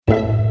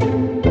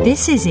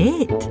This is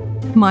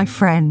it, my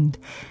friend.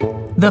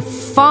 The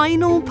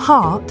final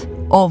part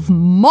of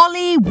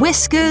Molly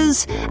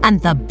Whiskers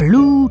and the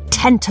Blue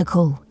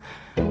Tentacle.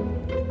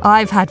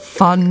 I've had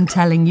fun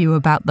telling you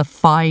about the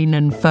fine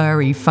and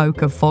furry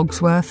folk of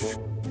Fogsworth,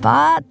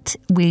 but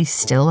we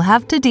still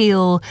have to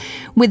deal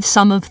with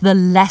some of the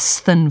less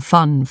than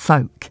fun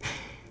folk.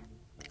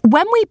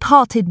 When we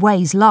parted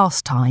ways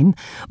last time,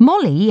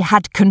 Molly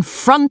had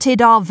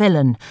confronted our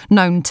villain,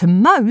 known to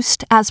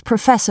most as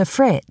Professor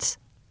Fritz.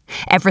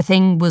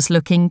 Everything was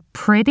looking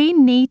pretty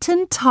neat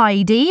and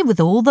tidy, with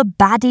all the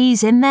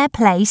baddies in their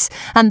place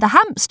and the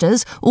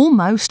hamsters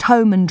almost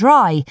home and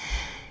dry.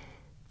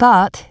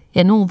 But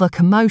in all the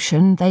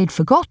commotion, they'd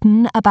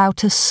forgotten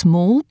about a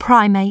small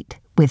primate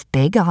with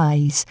big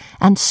eyes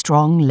and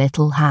strong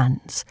little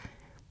hands.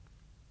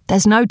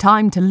 There's no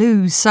time to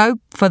lose, so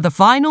for the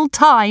final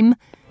time,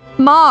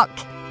 Mark,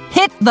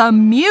 hit the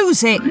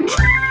music!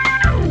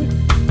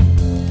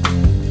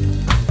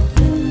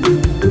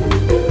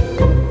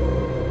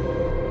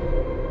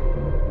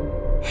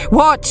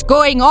 What's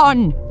going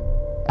on?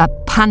 A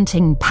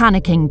panting,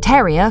 panicking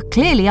terrier,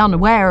 clearly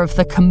unaware of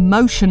the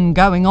commotion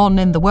going on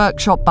in the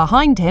workshop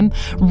behind him,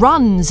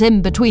 runs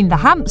in between the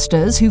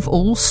hamsters who've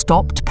all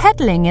stopped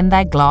peddling in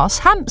their glass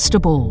hamster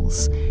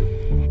balls.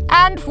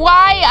 And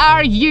why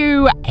are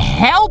you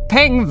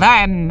helping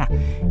them?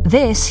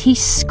 This he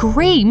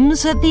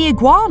screams at the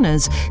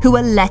iguanas, who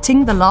are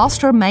letting the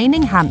last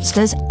remaining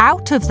hamsters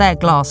out of their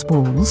glass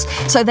balls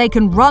so they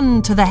can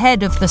run to the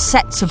head of the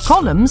sets of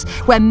columns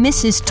where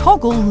Mrs.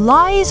 Toggle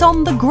lies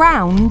on the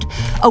ground,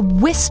 a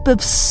wisp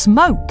of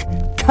smoke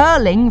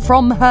curling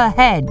from her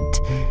head.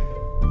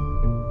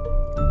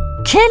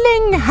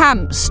 Killing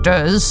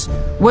hamsters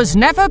was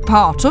never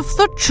part of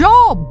the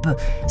job,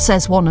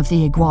 says one of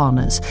the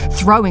iguanas,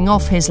 throwing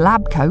off his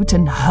lab coat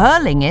and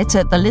hurling it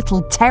at the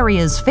little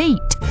terrier's feet.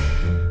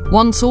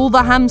 Once all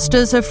the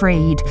hamsters are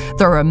freed,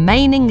 the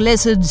remaining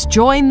lizards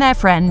join their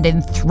friend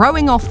in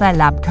throwing off their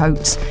lab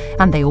coats,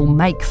 and they all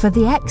make for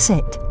the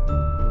exit.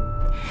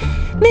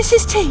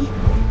 Mrs.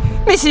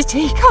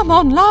 T, come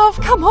on, love,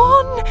 come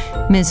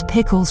on! Ms.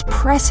 Pickles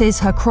presses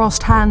her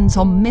crossed hands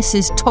on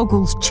Mrs.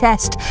 Toggle's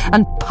chest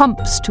and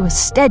pumps to a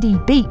steady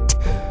beat.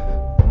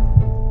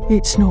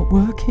 It's not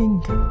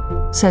working,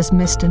 says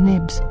Mr.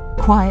 Nibs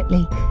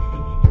quietly.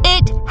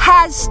 It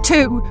has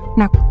to!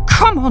 Now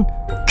come on!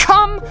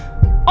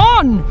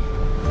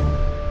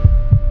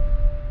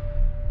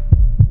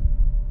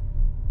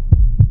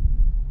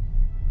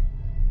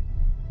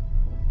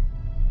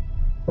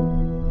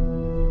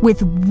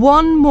 With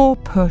one more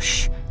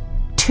push,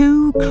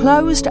 two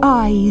closed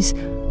eyes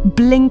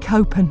blink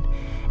open,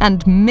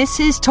 and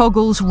Mrs.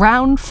 Toggle's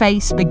round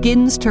face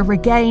begins to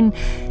regain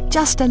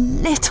just a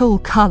little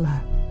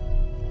colour.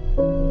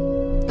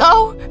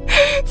 Oh,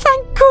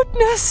 thank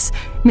goodness!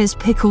 Miss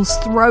Pickles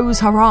throws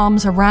her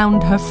arms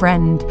around her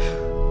friend.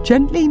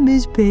 Gently,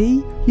 Miss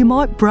P, you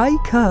might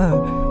break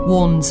her,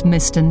 warns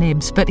Mr.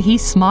 Nibs, but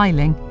he's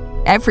smiling.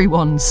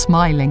 Everyone's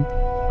smiling.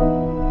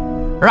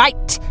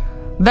 Right,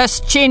 this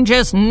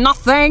changes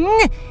nothing.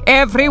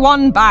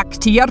 Everyone back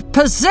to your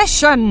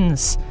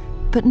positions.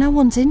 But no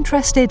one's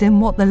interested in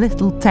what the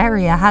little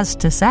terrier has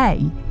to say.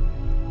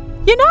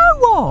 You know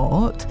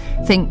what?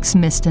 Thinks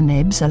Mr.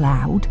 Nibs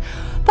aloud.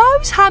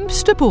 Those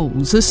hamster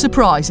balls are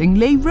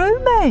surprisingly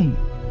roomy.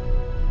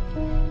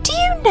 Do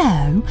you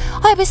know,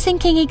 I was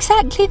thinking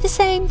exactly the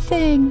same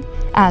thing,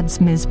 adds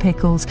Miss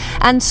Pickles,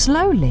 and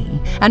slowly,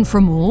 and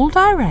from all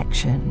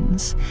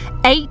directions,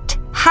 8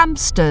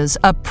 hamsters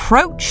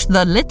approach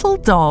the little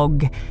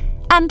dog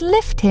and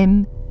lift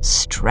him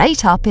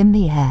straight up in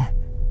the air.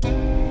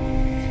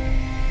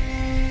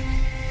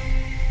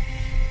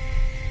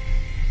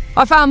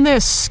 I found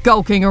this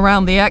skulking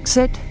around the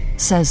exit,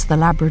 says the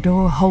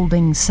Labrador,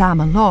 holding Sam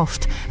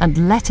aloft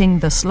and letting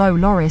the slow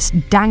Loris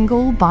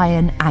dangle by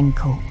an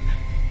ankle.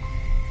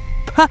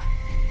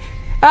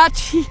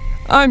 Achie,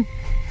 I'm...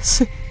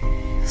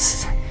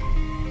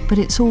 But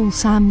it's all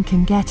Sam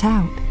can get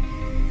out.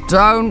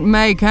 Don't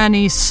make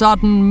any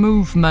sudden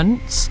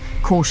movements,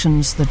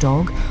 cautions the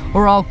dog,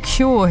 or I'll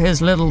cure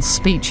his little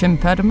speech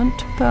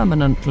impediment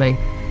permanently.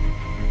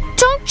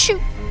 Don't you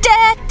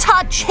dare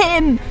touch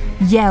him,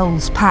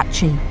 yells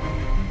Patchy.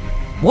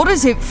 What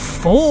is it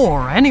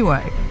for,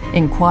 anyway?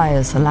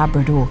 Inquires the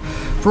Labrador.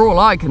 For all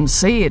I can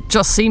see, it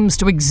just seems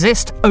to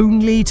exist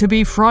only to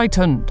be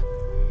frightened.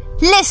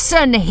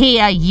 Listen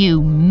here,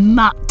 you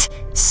mutt,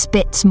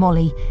 spits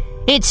Molly.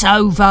 It's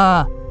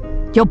over.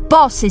 Your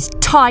boss is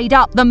tied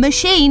up, the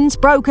machine's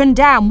broken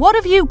down. What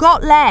have you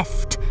got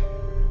left?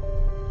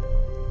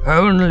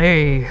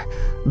 Only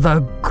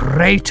the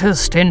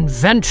greatest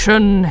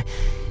invention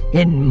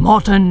in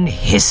modern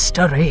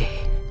history,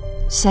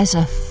 says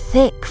a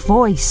thick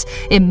voice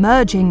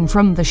emerging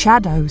from the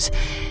shadows.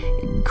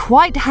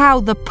 Quite how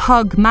the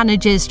pug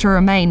manages to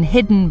remain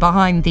hidden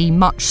behind the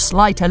much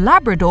slighter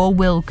Labrador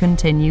will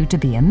continue to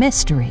be a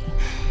mystery.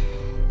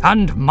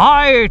 And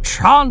my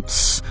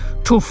chance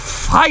to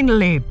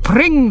finally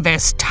bring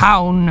this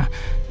town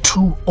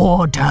to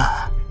order.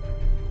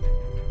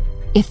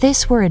 If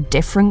this were a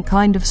different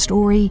kind of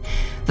story,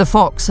 the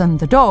fox and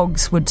the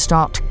dogs would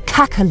start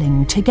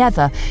cackling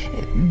together.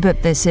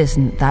 But this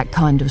isn't that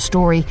kind of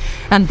story,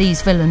 and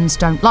these villains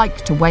don't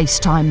like to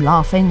waste time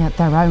laughing at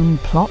their own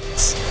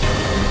plots.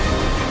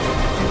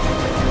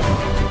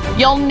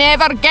 "You'll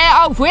never get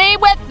away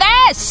with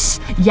this!"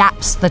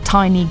 yaps the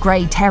tiny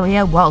grey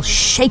terrier while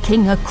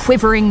shaking a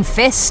quivering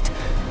fist.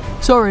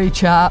 "Sorry,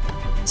 chap,"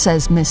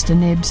 says Mr.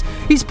 Nibbs.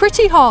 "It's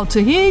pretty hard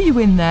to hear you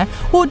in there.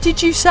 What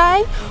did you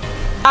say?"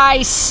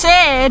 "I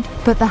said..."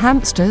 But the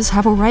hamsters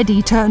have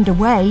already turned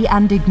away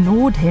and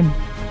ignored him.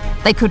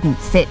 They couldn't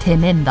fit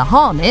him in the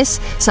harness,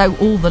 so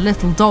all the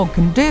little dog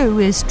can do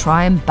is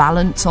try and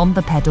balance on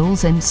the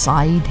pedals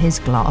inside his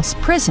glass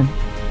prison.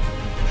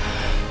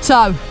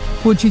 "So,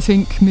 what do you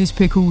think, Miss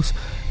Pickles?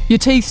 Your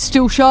teeth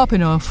still sharp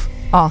enough?"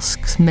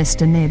 asks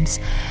Mr. Nibbs.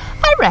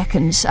 "I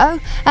reckon so,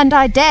 and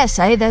I dare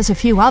say there's a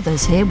few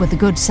others here with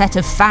a good set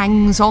of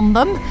fangs on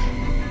them."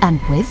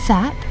 And with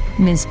that,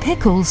 Miss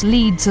Pickles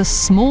leads a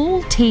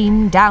small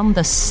team down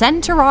the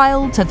centre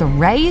aisle to the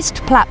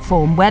raised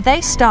platform where they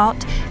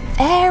start,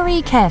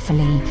 very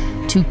carefully,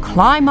 to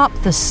climb up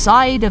the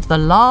side of the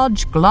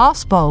large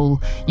glass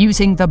bowl,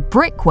 using the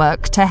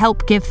brickwork to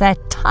help give their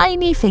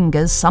tiny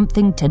fingers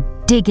something to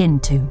dig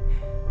into.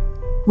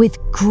 With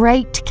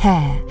great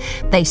care,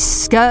 they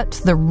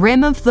skirt the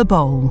rim of the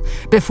bowl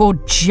before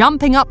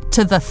jumping up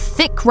to the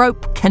thick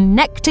rope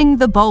connecting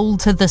the bowl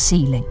to the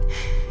ceiling.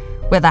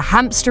 With a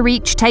hamster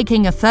each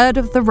taking a third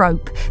of the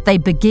rope, they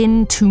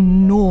begin to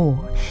gnaw,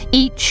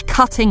 each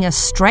cutting a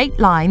straight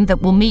line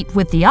that will meet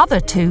with the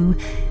other two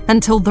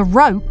until the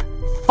rope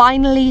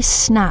finally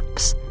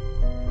snaps.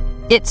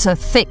 It's a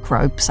thick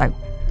rope, so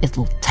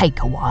it'll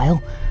take a while.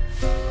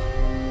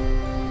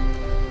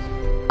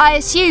 "I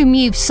assume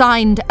you've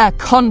signed a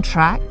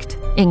contract?"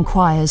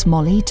 inquires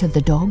Molly to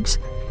the dogs.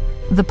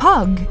 The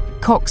pug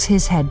cocks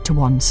his head to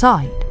one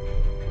side.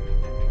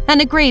 "An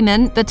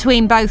agreement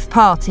between both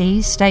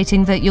parties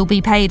stating that you'll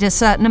be paid a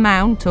certain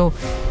amount or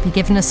be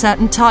given a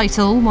certain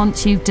title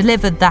once you've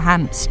delivered the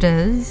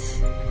hamsters."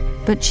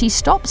 But she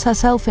stops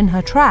herself in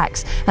her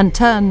tracks and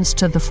turns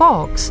to the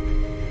fox.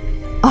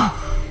 "Oh,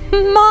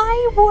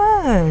 my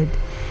word!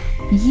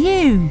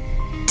 You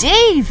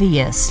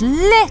devious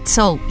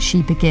little..."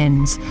 she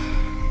begins.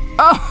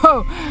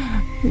 "Oh,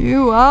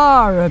 you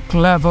are a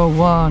clever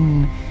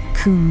one,"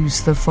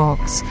 coos the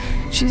fox.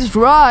 "She's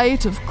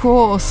right, of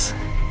course.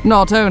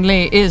 Not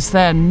only is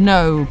there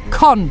no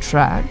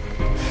contract,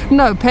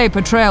 no paper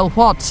trail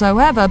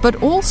whatsoever,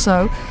 but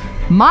also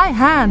my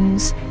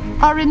hands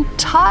are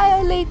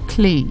entirely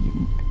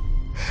clean.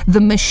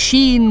 The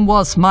machine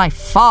was my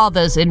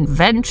father's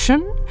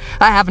invention.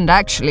 I haven't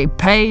actually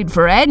paid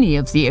for any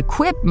of the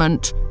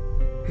equipment.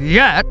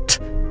 Yet,"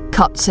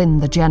 cuts in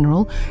the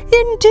general.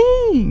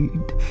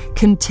 "Indeed,"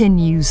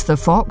 continues the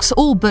fox,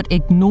 all but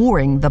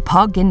ignoring the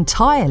pug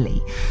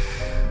entirely.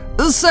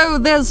 "So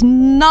there's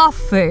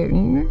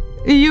nothing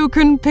you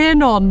can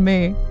pin on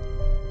me."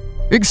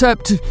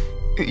 "Except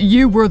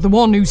you were the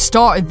one who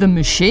started the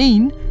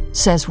machine,"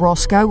 says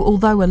Roscoe,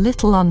 although a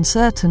little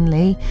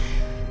uncertainly.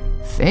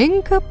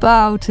 "Think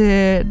about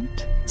it,"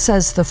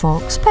 says the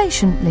fox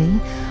patiently.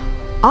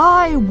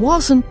 "I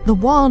wasn't the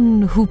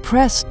one who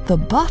pressed the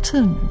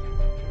button."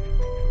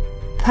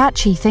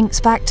 Patchy thinks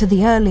back to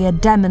the earlier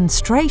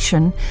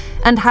demonstration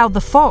and how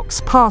the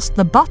fox passed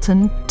the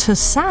button to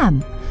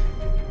Sam.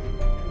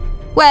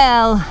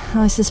 "Well,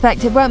 I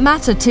suspect it won't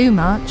matter too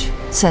much,"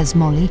 says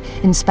Molly,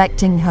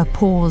 inspecting her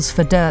paws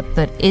for dirt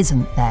that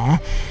isn't there,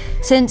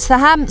 "since the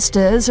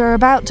hamsters are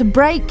about to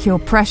break your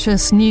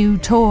precious new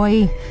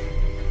toy."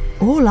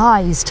 All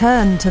eyes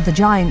turn to the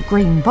giant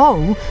green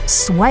bowl,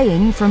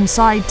 swaying from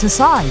side to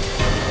side.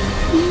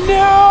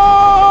 "No!"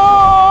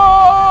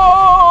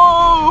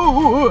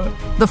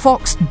 The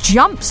fox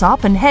jumps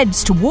up and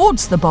heads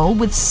towards the bowl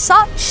with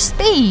such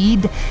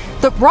speed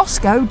that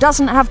Roscoe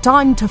doesn't have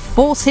time to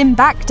force him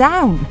back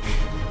down.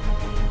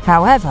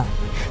 However,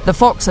 the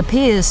fox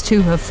appears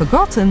to have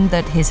forgotten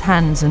that his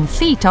hands and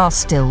feet are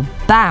still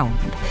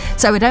bound,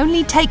 so it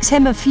only takes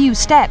him a few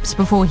steps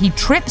before he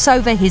trips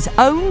over his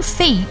own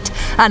feet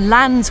and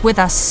lands with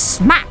a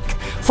smack,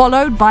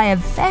 followed by a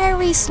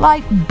very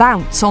slight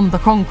bounce on the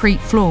concrete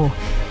floor.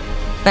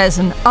 There's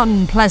an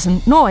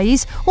unpleasant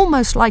noise,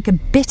 almost like a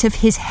bit of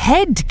his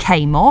head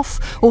came off,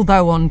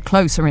 although on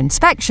closer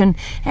inspection,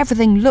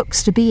 everything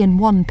looks to be in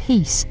one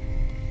piece.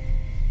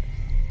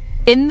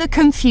 In the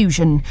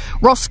confusion,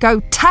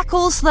 Roscoe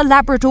tackles the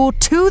Labrador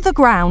to the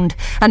ground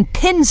and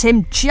pins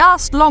him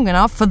just long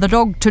enough for the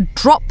dog to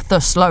drop the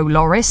slow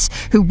Loris,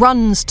 who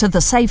runs to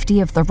the safety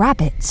of the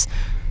rabbits.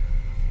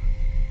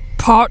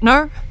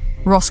 "Partner,"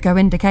 Roscoe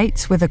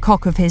indicates with a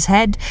cock of his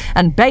head,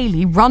 and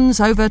Bailey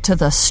runs over to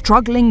the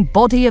struggling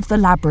body of the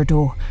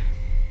Labrador.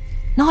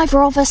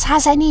 "Neither of us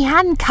has any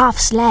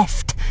handcuffs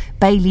left,"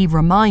 Bailey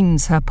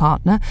reminds her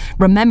partner,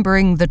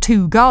 remembering the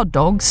two guard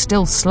dogs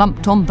still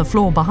slumped on the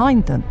floor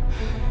behind them.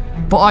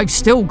 "But I've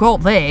still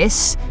got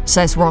this,"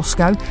 says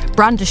Roscoe,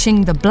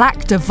 brandishing the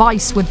black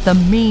device with the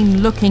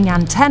mean-looking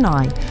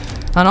antennae.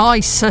 and I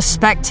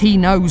suspect he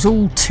knows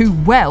all too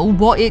well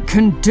what it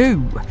can do,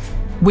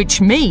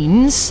 which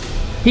means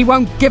he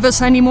won't give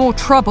us any more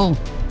trouble,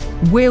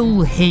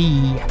 will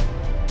he?"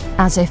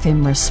 As if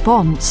in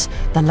response,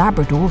 the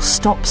Labrador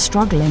stops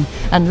struggling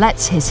and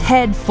lets his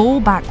head fall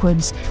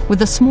backwards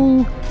with a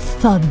small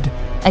thud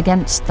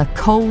against the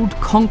cold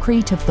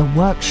concrete of the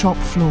workshop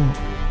floor.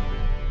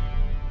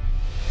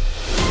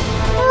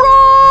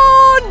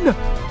 "Run!"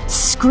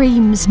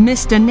 screams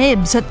Mr.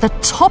 Nibs at the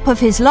top of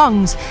his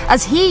lungs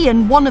as he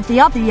and one of the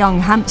other young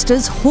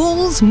hamsters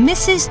hauls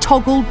Mrs.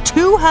 Toggle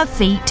to her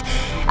feet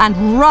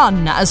and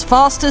run as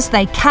fast as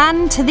they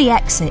can to the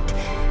exit.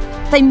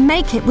 They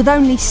make it with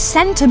only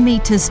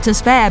centimetres to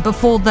spare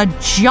before the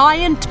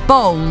giant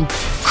bowl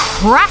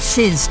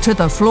crashes to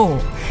the floor,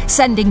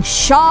 sending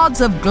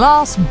shards of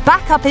glass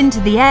back up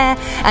into the air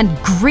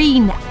and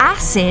green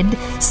acid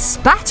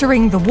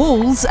spattering the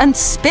walls and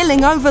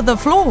spilling over the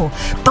floor,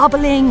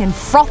 bubbling and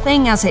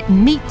frothing as it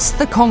meets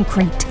the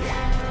concrete.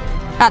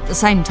 At the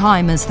same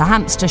time as the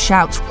hamster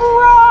shouts,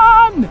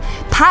 "Run!"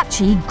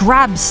 Patchy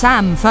grabs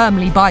Sam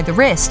firmly by the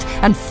wrist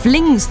and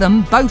flings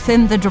them both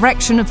in the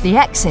direction of the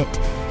exit.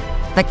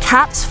 The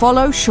cats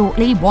follow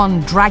shortly,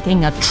 one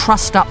dragging a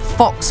trussed-up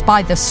fox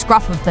by the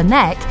scruff of the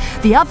neck,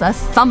 the other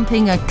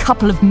thumping a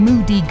couple of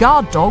moody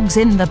guard dogs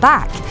in the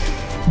back.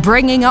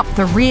 Bringing up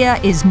the rear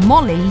is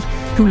Molly,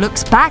 who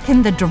looks back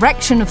in the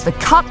direction of the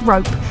cut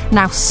rope,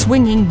 now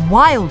swinging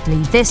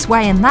wildly this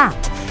way and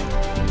that.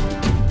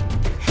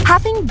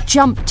 Having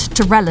jumped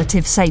to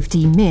relative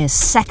safety mere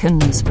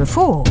seconds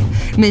before,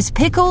 Miss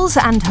Pickles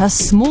and her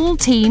small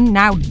team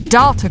now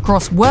dart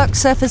across work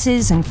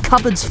surfaces and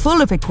cupboards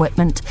full of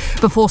equipment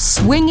before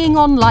swinging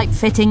on light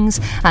fittings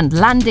and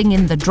landing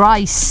in the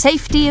dry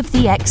safety of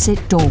the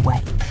exit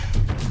doorway.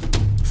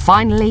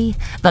 Finally,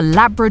 the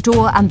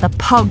Labrador and the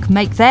pug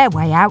make their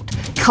way out,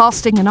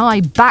 casting an eye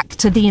back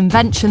to the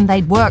invention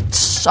they'd worked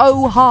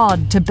so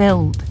hard to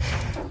build.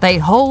 They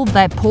hold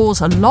their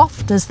paws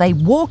aloft as they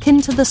walk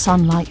into the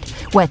sunlight,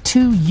 where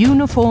two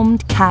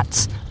uniformed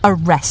cats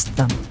arrest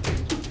them.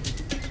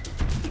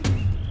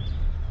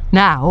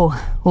 Now,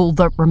 all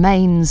that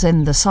remains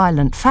in the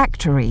silent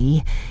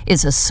factory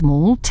is a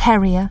small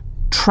terrier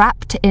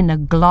trapped in a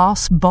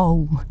glass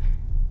bowl.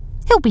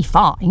 He'll be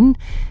fine.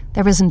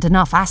 There isn't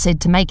enough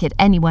acid to make it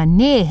anywhere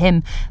near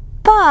him,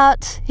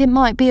 but it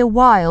might be a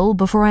while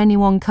before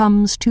anyone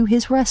comes to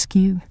his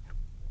rescue.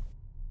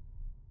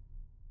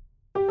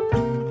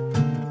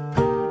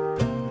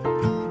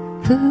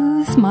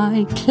 "Who's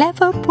my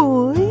clever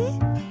boy?"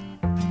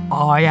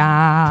 "I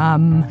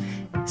am,"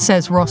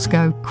 says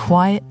Roscoe,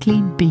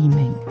 quietly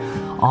beaming.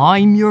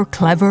 "I'm your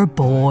clever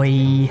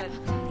boy."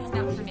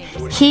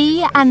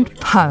 He and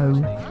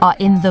Poe are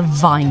in the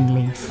Vine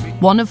Leaf,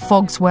 one of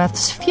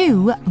Fogsworth's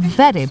few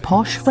very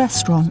posh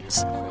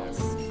restaurants.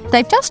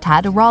 They've just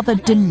had a rather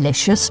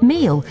delicious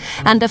meal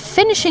and are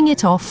finishing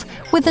it off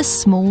with a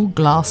small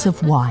glass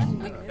of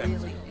wine.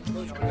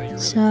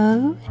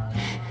 "So,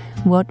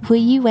 what were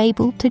you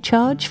able to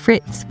charge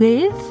Fritz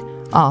with?"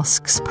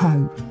 asks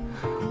Poe.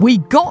 "We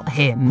got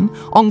him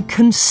on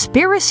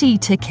conspiracy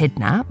to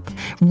kidnap,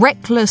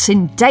 reckless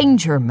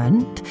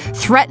endangerment,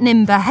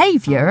 threatening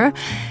behaviour,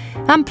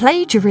 and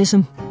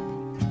plagiarism."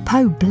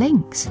 Poe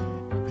blinks.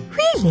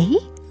 "Really?"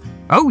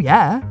 "Oh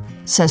yeah,"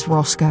 says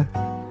Roscoe.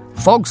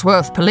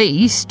 "Fogsworth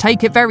police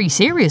take it very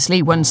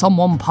seriously when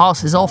someone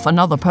passes off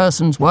another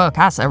person's work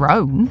as their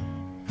own."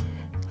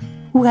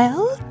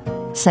 "Well,"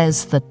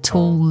 says the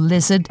tall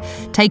lizard,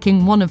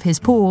 taking one of his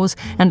paws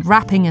and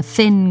wrapping a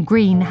thin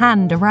green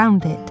hand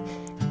around it,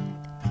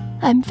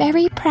 "I'm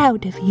very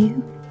proud of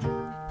you.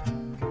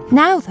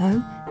 Now,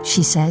 though,"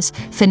 she says,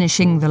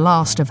 finishing the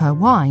last of her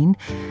wine,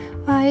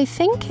 "I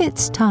think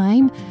it's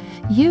time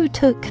you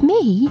took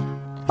me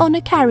on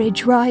a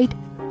carriage ride.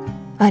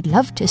 I'd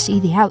love to see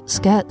the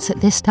outskirts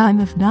at this time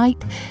of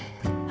night.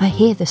 I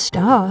hear the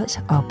stars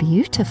are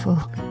beautiful."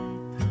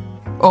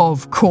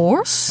 "Of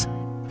course."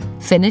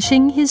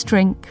 Finishing his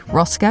drink,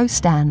 Roscoe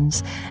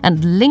stands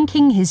and,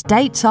 linking his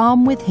date's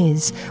arm with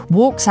his,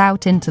 walks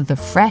out into the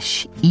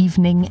fresh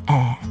evening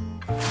air.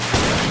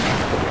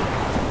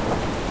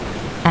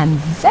 And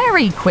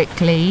very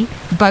quickly,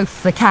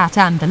 both the cat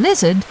and the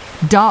lizard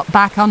dart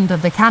back under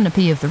the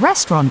canopy of the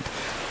restaurant.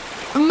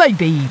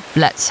 "Maybe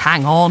let's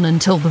hang on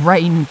until the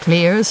rain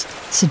clears,"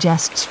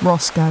 suggests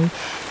Roscoe.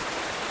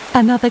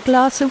 "Another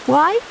glass of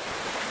wine?"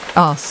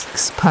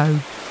 asks Poe.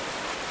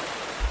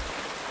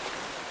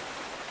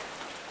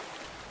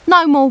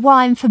 "No more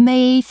wine for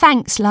me,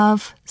 thanks,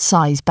 love,"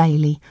 sighs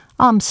Bailey.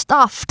 "I'm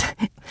stuffed.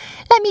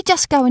 Let me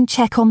just go and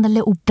check on the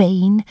little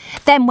bean.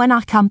 Then when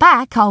I come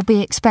back, I'll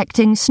be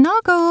expecting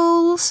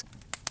Snuggles."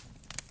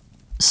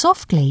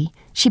 Softly,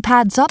 she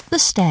pads up the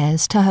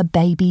stairs to her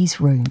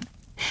baby's room.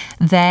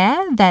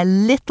 There, their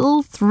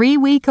little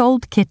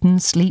 3-week-old kitten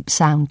sleeps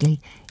soundly,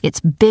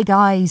 its big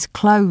eyes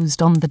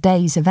closed on the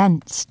day's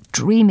events,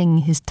 dreaming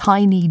his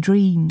tiny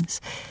dreams.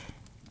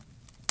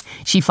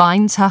 She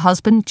finds her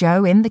husband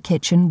Joe in the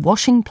kitchen,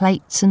 washing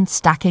plates and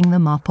stacking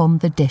them up on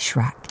the dish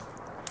rack.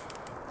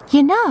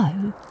 "You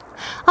know,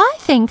 I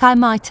think I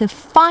might have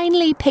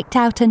finally picked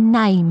out a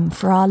name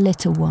for our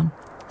little one,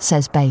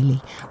 says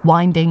Bailey,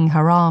 winding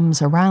her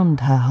arms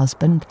around her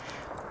husband.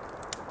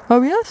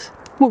 Oh, yes?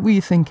 What were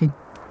you thinking?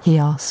 He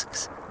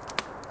asks.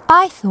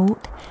 I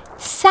thought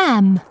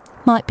Sam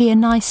might be a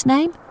nice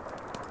name.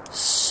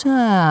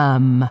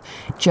 Sam.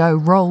 Joe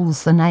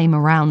rolls the name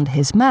around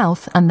his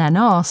mouth and then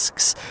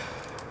asks,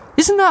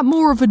 Isn't that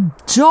more of a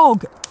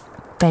dog?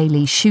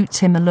 Bailey shoots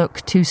him a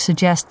look to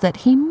suggest that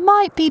he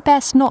might be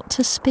best not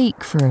to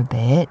speak for a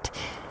bit.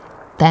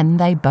 Then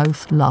they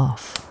both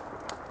laugh.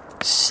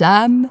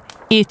 Sam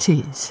it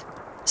is,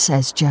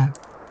 says Joe.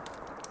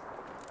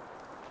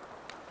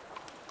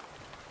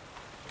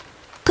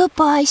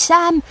 Goodbye,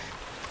 Sam.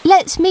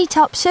 Let's meet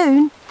up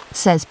soon,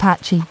 says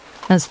Patchy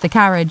as the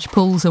carriage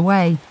pulls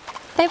away.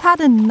 They've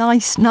had a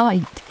nice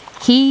night,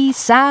 he,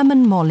 Sam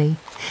and Molly,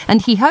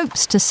 and he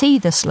hopes to see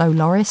the slow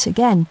Loris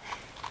again.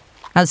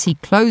 As he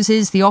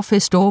closes the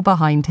office door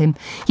behind him,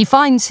 he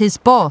finds his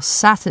boss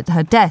sat at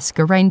her desk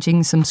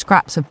arranging some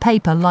scraps of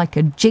paper like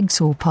a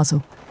jigsaw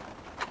puzzle.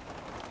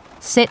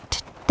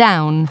 Sit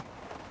down,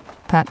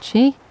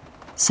 Patchy,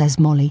 says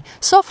Molly,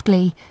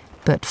 softly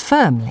but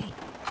firmly.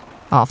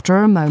 After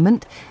a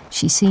moment,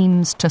 she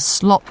seems to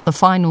slot the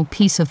final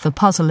piece of the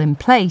puzzle in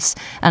place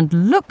and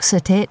looks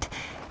at it,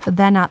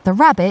 then at the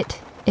rabbit,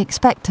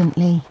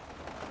 expectantly.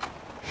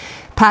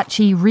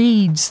 Patchy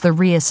reads the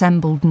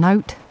reassembled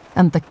note,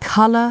 and the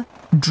colour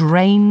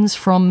drains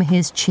from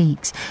his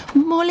cheeks.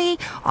 Molly,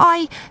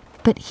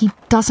 But he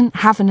doesn't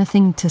have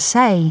anything to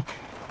say.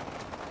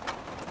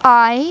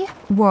 I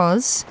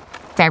was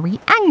very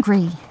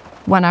angry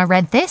when I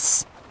read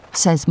this,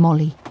 says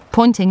Molly,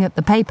 pointing at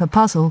the paper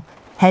puzzle,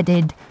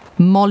 headed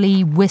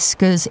Molly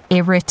Whiskers'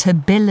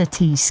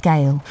 Irritability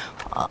Scale.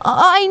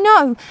 I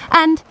know,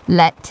 and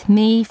let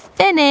me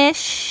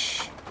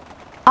finish.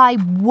 I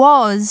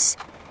was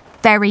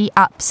very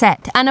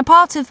upset, and a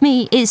part of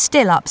me is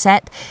still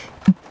upset,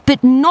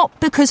 but not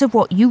because of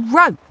what you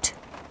wrote.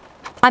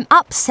 I'm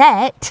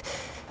upset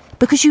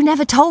because you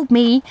never told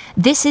me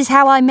this is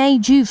how I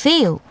made you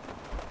feel.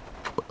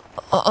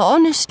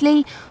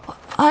 Honestly,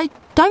 I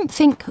don't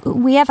think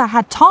we ever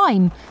had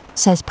time,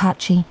 says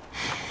Patchy.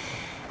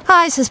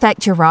 I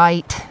suspect you're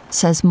right,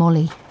 says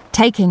Molly,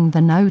 taking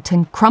the note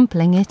and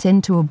crumpling it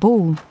into a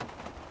ball.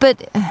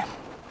 But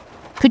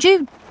could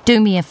you do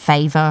me a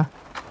favour?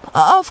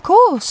 Of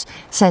course,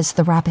 says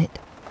the rabbit.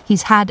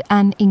 He's had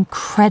an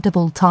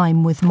incredible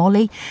time with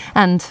Molly,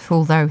 and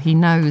although he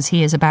knows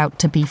he is about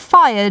to be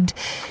fired,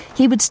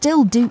 he would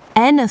still do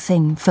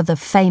anything for the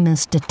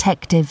famous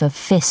detective of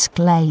Fisk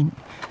Lane.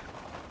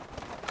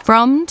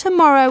 From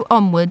tomorrow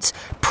onwards,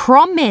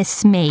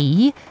 promise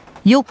me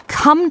you'll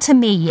come to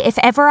me if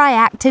ever I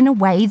act in a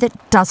way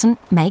that doesn't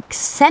make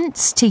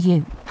sense to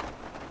you.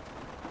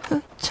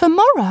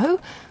 Tomorrow?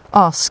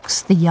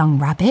 Asks the young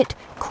rabbit,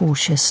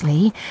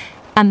 cautiously.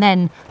 And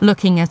then,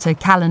 looking at a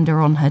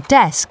calendar on her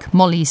desk,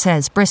 Molly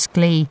says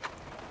briskly,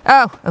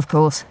 Oh, of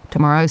course,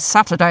 tomorrow's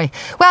Saturday.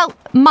 Well,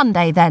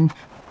 Monday then.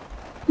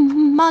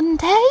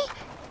 Monday?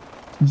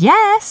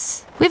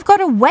 Yes, we've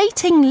got a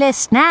waiting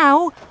list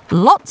now.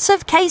 Lots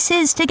of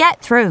cases to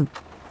get through.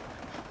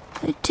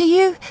 Do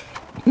you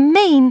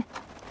mean?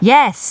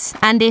 Yes,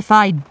 and if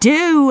I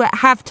do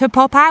have to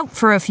pop out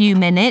for a few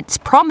minutes,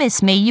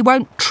 promise me you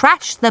won't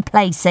trash the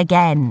place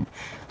again.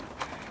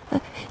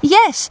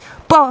 Yes,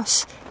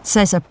 boss,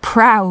 says a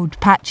proud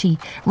Patchy,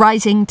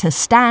 rising to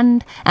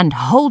stand and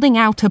holding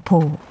out a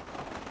paw.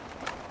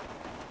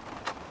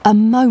 A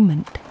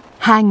moment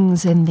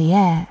hangs in the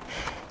air,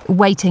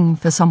 waiting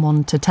for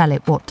someone to tell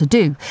it what to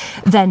do.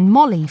 Then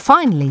Molly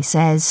finally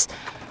says,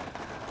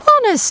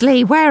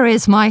 Honestly, where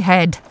is my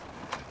head?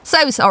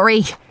 So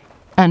sorry.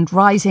 And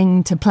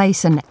rising to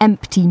place an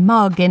empty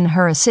mug in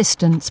her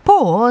assistant's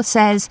paw,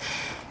 says,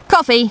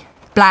 Coffee,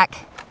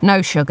 black,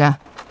 no sugar,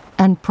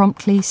 and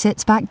promptly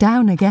sits back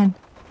down again.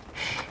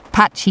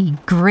 Patchy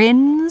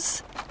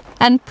grins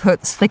and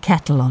puts the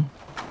kettle on.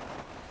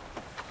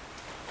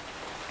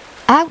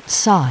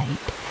 Outside,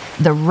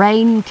 the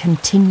rain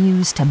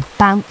continues to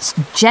bounce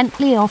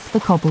gently off the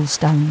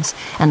cobblestones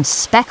and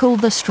speckle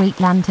the street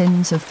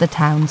lanterns of the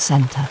town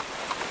centre.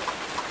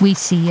 We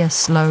see a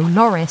slow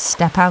Loris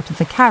step out of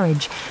the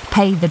carriage,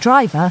 pay the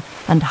driver,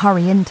 and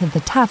hurry into the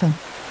tavern.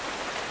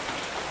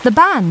 The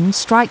band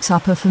strikes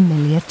up a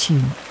familiar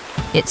tune.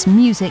 It's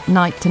music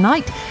night to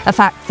night, a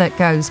fact that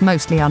goes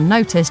mostly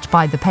unnoticed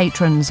by the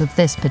patrons of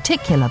this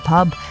particular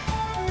pub.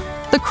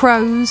 The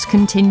crows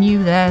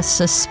continue their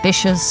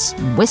suspicious,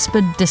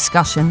 whispered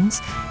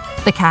discussions.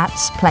 The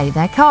cats play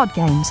their card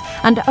games,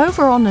 and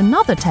over on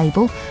another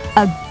table,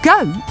 a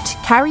goat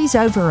carries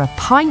over a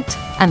pint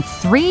and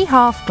 3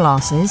 half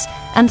glasses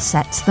and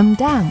sets them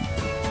down.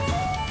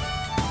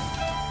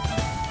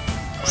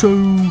 So,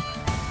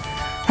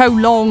 how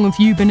long have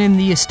you been in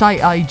the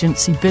estate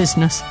agency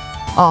business?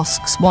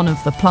 Asks one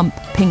of the plump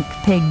pink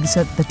pigs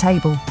at the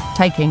table,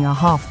 taking a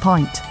half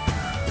pint.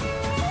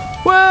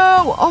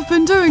 Well, I've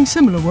been doing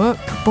similar work,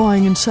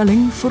 buying and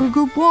selling, for a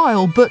good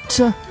while, but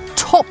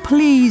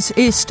Topley's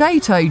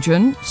estate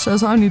agents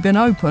has only been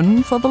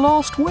open for the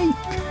last week.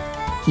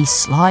 He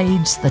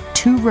slides the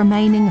 2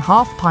 remaining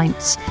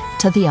half-pints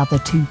to the other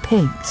 2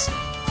 pigs.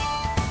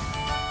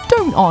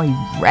 Don't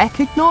I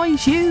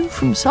recognise you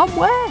from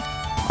somewhere?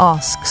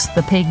 Asks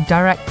the pig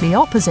directly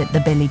opposite the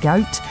billy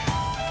goat.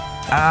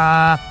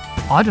 I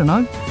don't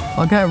know.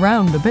 I get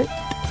around a bit.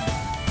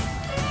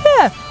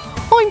 Yeah,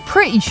 I'm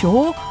pretty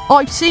sure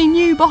I've seen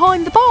you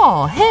behind the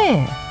bar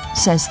here,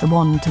 says the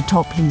one to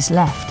Topley's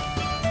left.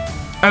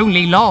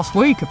 Only last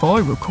week, if I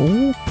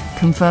recall,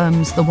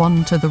 confirms the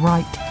one to the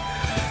right.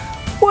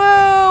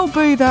 Well,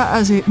 be that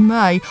as it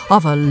may,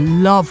 I've a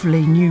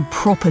lovely new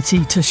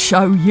property to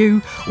show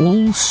you.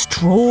 All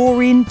straw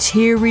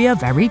interior,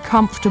 very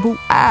comfortable,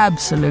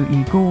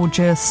 absolutely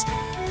gorgeous.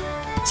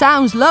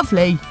 Sounds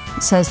lovely,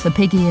 says the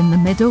piggy in the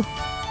middle.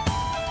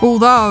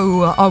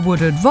 Although I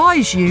would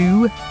advise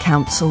you,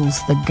 counsels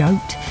the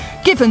goat,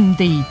 given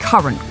the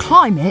current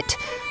climate,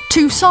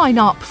 to sign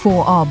up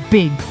for our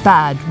Big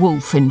Bad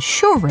Wolf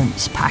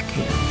insurance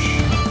package.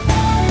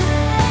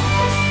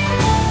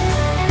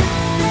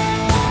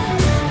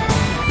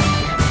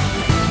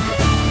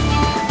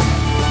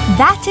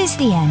 That is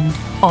the end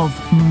of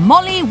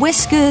Molly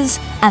Whiskers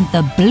and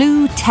the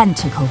Blue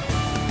Tentacle.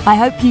 I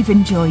hope you've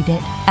enjoyed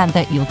it and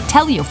that you'll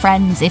tell your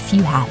friends if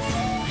you have.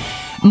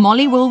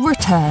 Molly will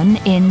return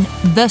in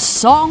The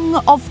Song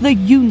of the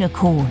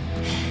Unicorn.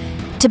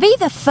 To be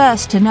the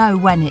first to know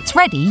when it's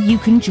ready, you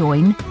can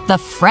join the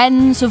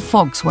Friends of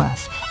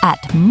Fogsworth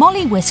at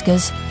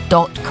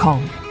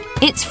mollywhiskers.com.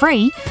 It's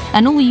free,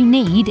 and all you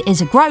need is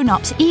a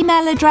grown-up's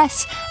email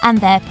address and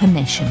their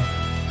permission.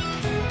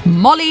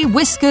 Molly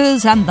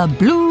Whiskers and the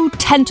Blue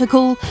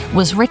Tentacle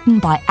was written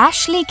by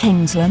Ashley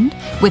Kingsland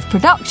with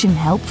production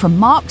help from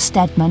Mark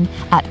Steadman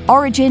at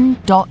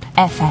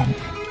origin.fm.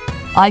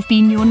 I've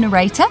been your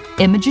narrator,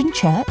 Imogen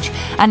Church,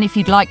 and if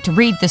you'd like to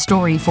read the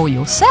story for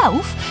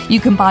yourself, you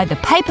can buy the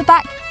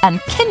paperback and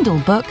Kindle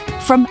book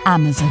from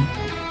Amazon.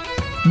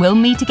 We'll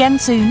meet again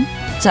soon,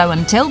 so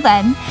until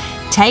then,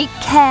 take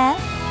care,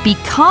 be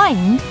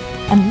kind,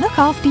 and look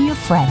after your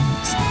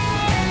friends.